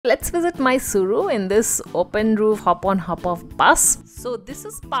Let's visit Mysuru in this open roof hop on hop off bus. So this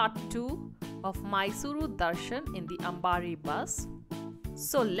is part 2 of Mysuru Darshan in the Ambari bus.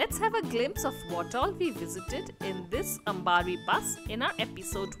 So let's have a glimpse of what all we visited in this Ambari bus in our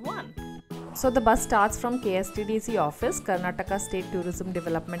episode 1. So the bus starts from KSTDC office, Karnataka State Tourism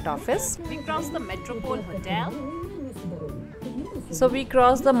Development Office. We cross the Metropole Hotel. So we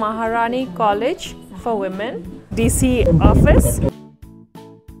cross the Maharani College for Women, DC office.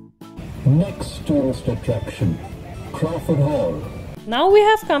 Next tourist attraction, Crawford Hall. Now we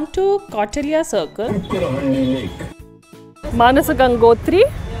have come to Karanji Circle. Kukkarahalli Lake. Manasa Gangotri,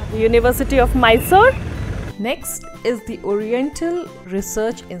 University of Mysore. Next is the Oriental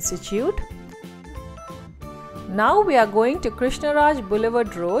Research Institute. Now we are going to Krishnaraj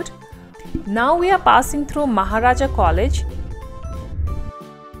Boulevard Road. Now we are passing through Maharaja College.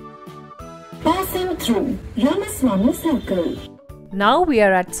 Passing through Ramaswamy Circle. Now we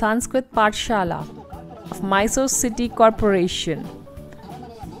are at Sanskrit Pathshala of Mysore City Corporation.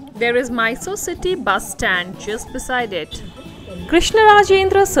 There is Mysore City bus stand just beside it.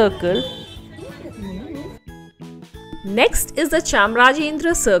 Krishnarajendra Circle. Next is the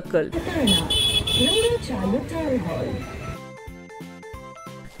Chamrajendra Circle.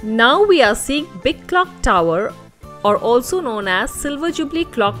 Now we are seeing Big Clock Tower, or also known as Silver Jubilee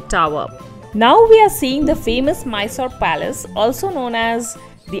Clock Tower. Now we are seeing the famous Mysore Palace, also known as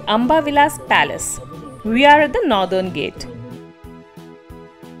the Ambari Palace. We are at the northern gate.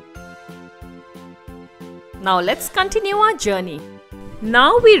 Now let's continue our journey.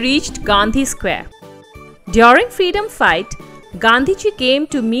 Now we reached Gandhi Square. During freedom fight, Gandhiji came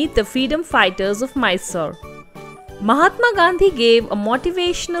to meet the freedom fighters of Mysore. Mahatma Gandhi gave a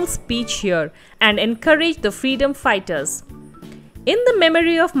motivational speech here and encouraged the freedom fighters. In the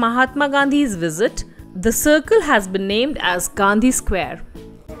memory of Mahatma Gandhi's visit, the circle has been named as Gandhi Square.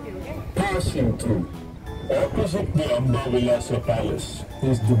 Passing through, opposite the Ambari Palace,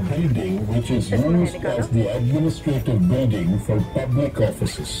 is the building which is used as the administrative building for public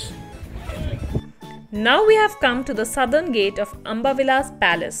offices. Now we have come to the southern gate of Ambari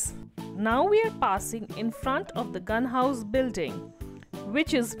Palace. Now we are passing in front of the gun house building,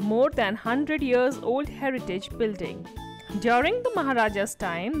 which is more than 100 years old heritage building. During the Maharaja's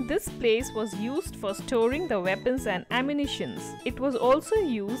time, this place was used for storing the weapons and ammunitions. It was also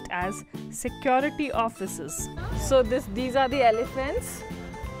used as security offices. So these are the elephants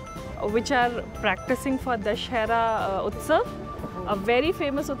which are practicing for Dashera Utsav, a very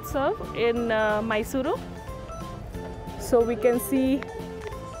famous Utsav in Mysuru. So we can see,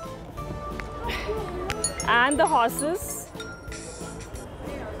 and the horses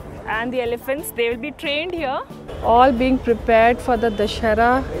and the elephants, they will be trained here, all being prepared for the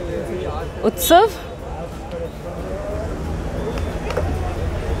Dashera Utsav.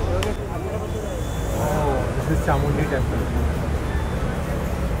 Oh, this is Chamundi temple.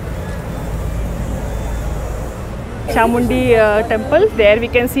 Chamundi temple. There we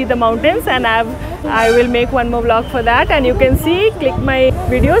can see the mountains, and I will make one more vlog for that, and you can see, click my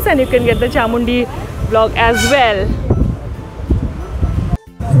videos and you can get the Chamundi vlog as well.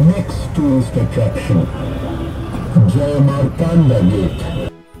 Next tourist attraction, Jayamarthanda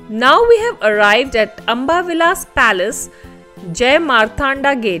Gate. Now we have arrived at Ambari Palace,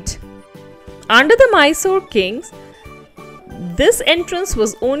 Jayamarthanda Gate. Under the Mysore kings, this entrance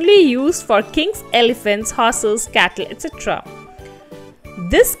was only used for kings' elephants, horses, cattle, etc.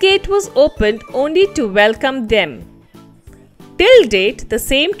 This gate was opened only to welcome them. Till date, the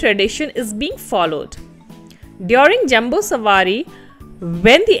same tradition is being followed. During Jumbo Savari,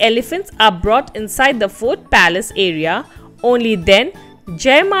 when the elephants are brought inside the Fort Palace area, only then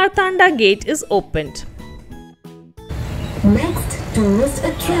Jayamarthanda Gate is opened. Next tourist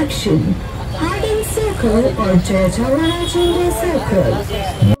attraction, Harding Circle or Jayamarthanda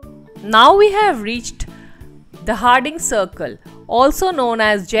Circle. Now we have reached the Harding Circle, also known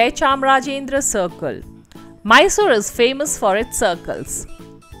as Chamrajendra Circle. Mysore is famous for its circles.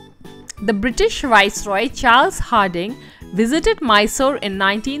 The British Viceroy Charles Harding visited Mysore in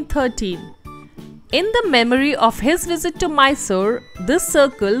 1913. In the memory of his visit to Mysore, this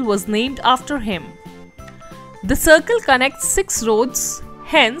circle was named after him. The circle connects 6 roads,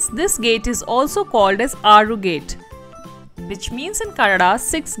 hence this gate is also called as Aru Gate, which means in Kannada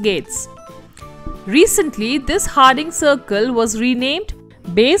 6 gates. Recently, this Harding Circle was renamed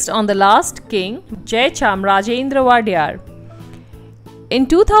based on the last king, Chamrajendra Wadiyar. In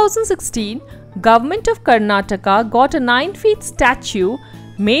 2016, Government of Karnataka got a 9-feet statue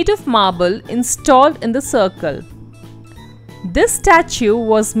made of marble installed in the circle. This statue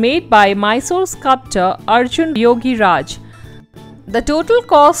was made by Mysore sculptor Arjun Yogi Raj. The total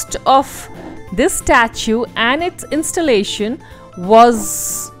cost of this statue and its installation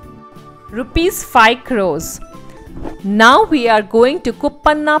was rupees 5 crores. Now we are going to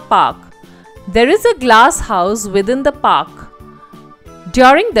Kuppanna Park. There is a glass house within the park.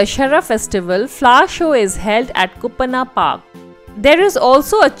 During the Shara festival, flower show is held at Kuppanna Park. There is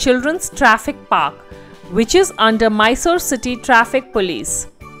also a children's traffic park, which is under Mysore City Traffic Police.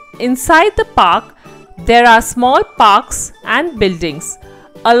 Inside the park, there are small parks and buildings,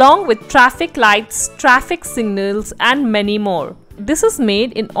 along with traffic lights, traffic signals, and many more. This is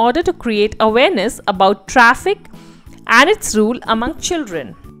made in order to create awareness about traffic and its rule among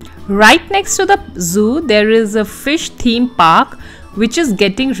children. Right next to the zoo, there is a fish theme park which is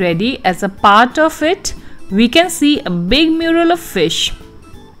getting ready. As a part of it, we can see a big mural of fish.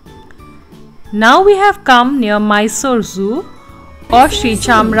 Now we have come near Mysore Zoo or Sri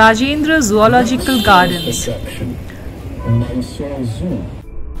Chamrajendra Zoological Gardens. Mysore Zoo.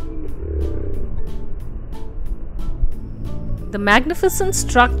 The magnificent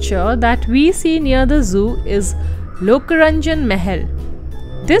structure that we see near the zoo is Lokaranjan Mahal.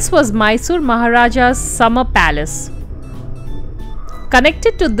 This was Mysore Maharaja's summer palace.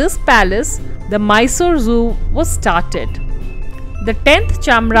 Connected to this palace, the Mysore Zoo was started. The 10th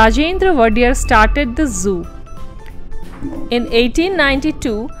Chamrajendra Wadiyar started the zoo. In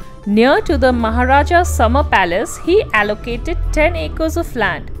 1892, near to the Maharaja's summer palace, he allocated 10 acres of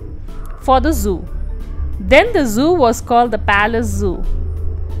land for the zoo. Then the zoo was called the Palace Zoo.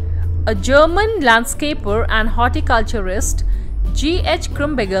 A German landscaper and horticulturist, G.H.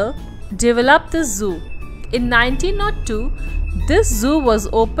 Krumbigel, developed the zoo. In 1902, this zoo was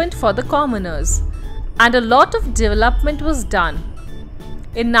opened for the commoners, and a lot of development was done.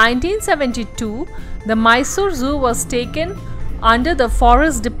 In 1972, the Mysore Zoo was taken under the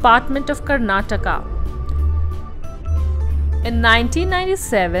Forest Department of Karnataka. In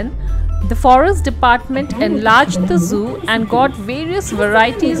 1997, the Forest Department enlarged the zoo and got various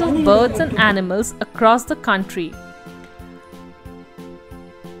varieties of birds and animals across the country.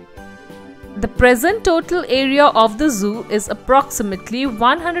 The present total area of the zoo is approximately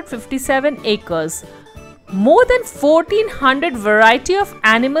 157 acres. More than 1400 variety of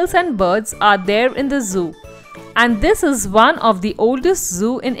animals and birds are there in the zoo, and this is one of the oldest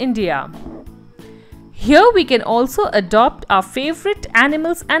zoo in India. Here we can also adopt our favorite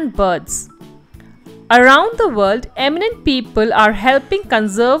animals and birds. Around the world, eminent people are helping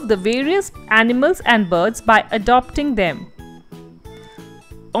conserve the various animals and birds by adopting them.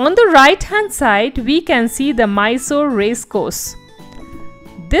 On the right hand side, we can see the Mysore Racecourse.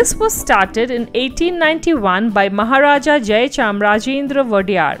 This was started in 1891 by Maharaja Jayamarthanda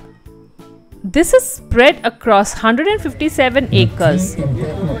Wadiyar. This is spread across 157 acres.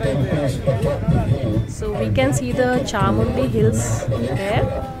 So we can see the Chamundi hills there,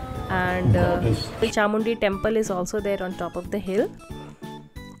 and the Chamundi temple is also there on top of the hill.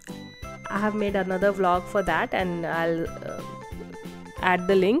 I have made another vlog for that, and I'll add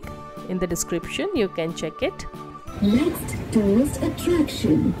the link in the description. You can check it. Next tourist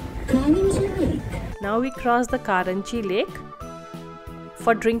attraction, Karanji Lake. Now we cross the Karanji Lake.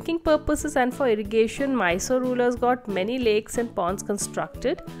 For drinking purposes and for irrigation, Mysore rulers got many lakes and ponds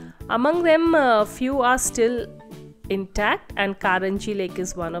constructed. Among them, a few are still intact, and Karanji Lake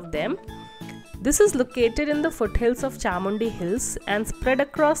is one of them. This is located in the foothills of Chamundi Hills and spread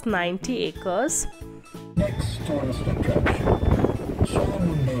across 90 acres. Next tourist attraction,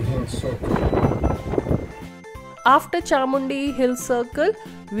 Chamundi Hill Circle. After Chamundi Hill Circle,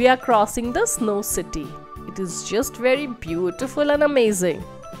 we are crossing the Snow City. It is just very beautiful and amazing.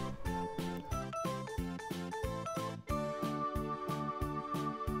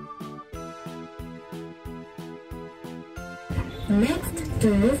 Next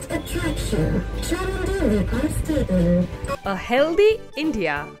tourist attraction, Chamundi KSTDC. A healthy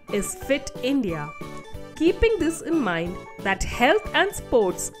India is fit India. Keeping this in mind, that health and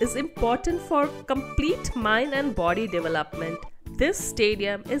sports is important for complete mind and body development, this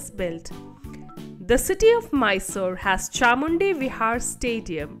stadium is built. The city of Mysore has Chamundi Vihar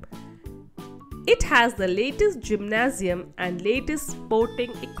Stadium. It has the latest gymnasium and latest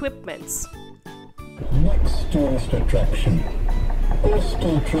sporting equipments. Next tourist attraction,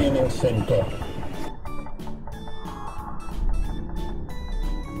 Coastal Training Center.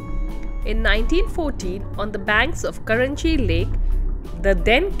 In 1914, on the banks of Karanji Lake, the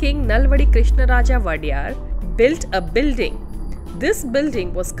then King Nalvadi Krishnaraja Wadiyar built a building. This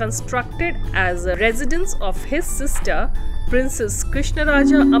building was constructed as a residence of his sister, Princess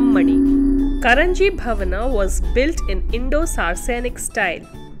Krishnaraja Ammani. Karanji Bhavana was built in Indo-Saracenic style.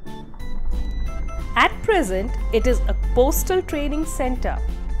 At present, it is a Postal Training Center.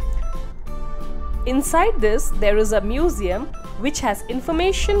 Inside this, there is a museum which has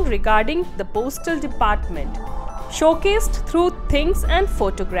information regarding the postal department, showcased through things and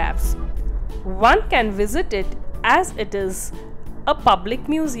photographs. One can visit it as it is a public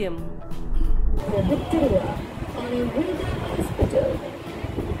museum. The Victoria on a Vihar hospital.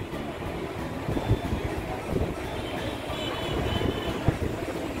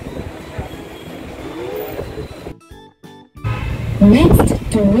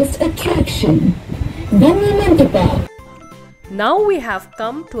 Next tourist attraction, Bannimantapa. Now we have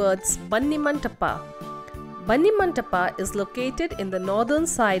come towards Bannimantapa. Bannimantapa is located in the northern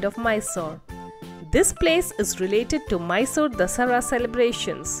side of Mysore. This place is related to Mysore Dasara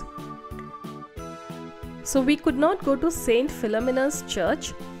celebrations. So we could not go to Saint Philomena's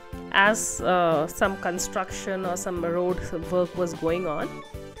church as some construction or some road work was going on.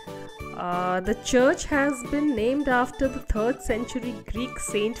 The church has been named after the 3rd century Greek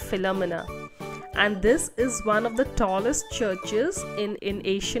Saint Philomena, and this is one of the tallest churches in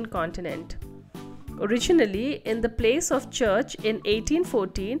Asian continent. Originally, in the place of church in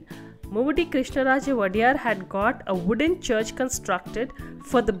 1814, Muvadi Krishnaraja Wadiyar had got a wooden church constructed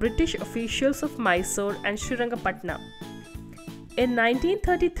for the British officials of Mysore and Srirangapatna. In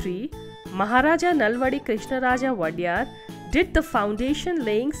 1933, Maharaja Nalvadi Krishnaraja Wadiyar did the foundation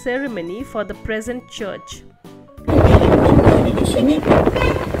laying ceremony for the present church.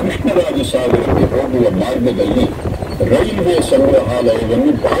 Krishnaraja ಸಾಗರಕ್ಕೆ ಹೋಗುವ ಮಾರ್ಗದಲ್ಲಿ railway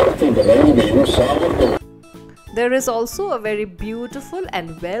ಸಂಗ್ರಹಾಲಯವನ್ನು ಭಾರತದ ರೈಲ್ವೆಯು There is also a very beautiful and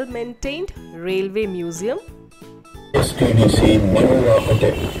well-maintained railway museum. KSTDC Mayura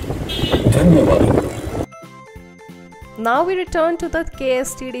Hotel. ಧನ್ಯವಾದಗಳು. Now we return to the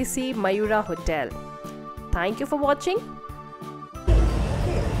KSTDC Mayura Hotel. Thank you for watching.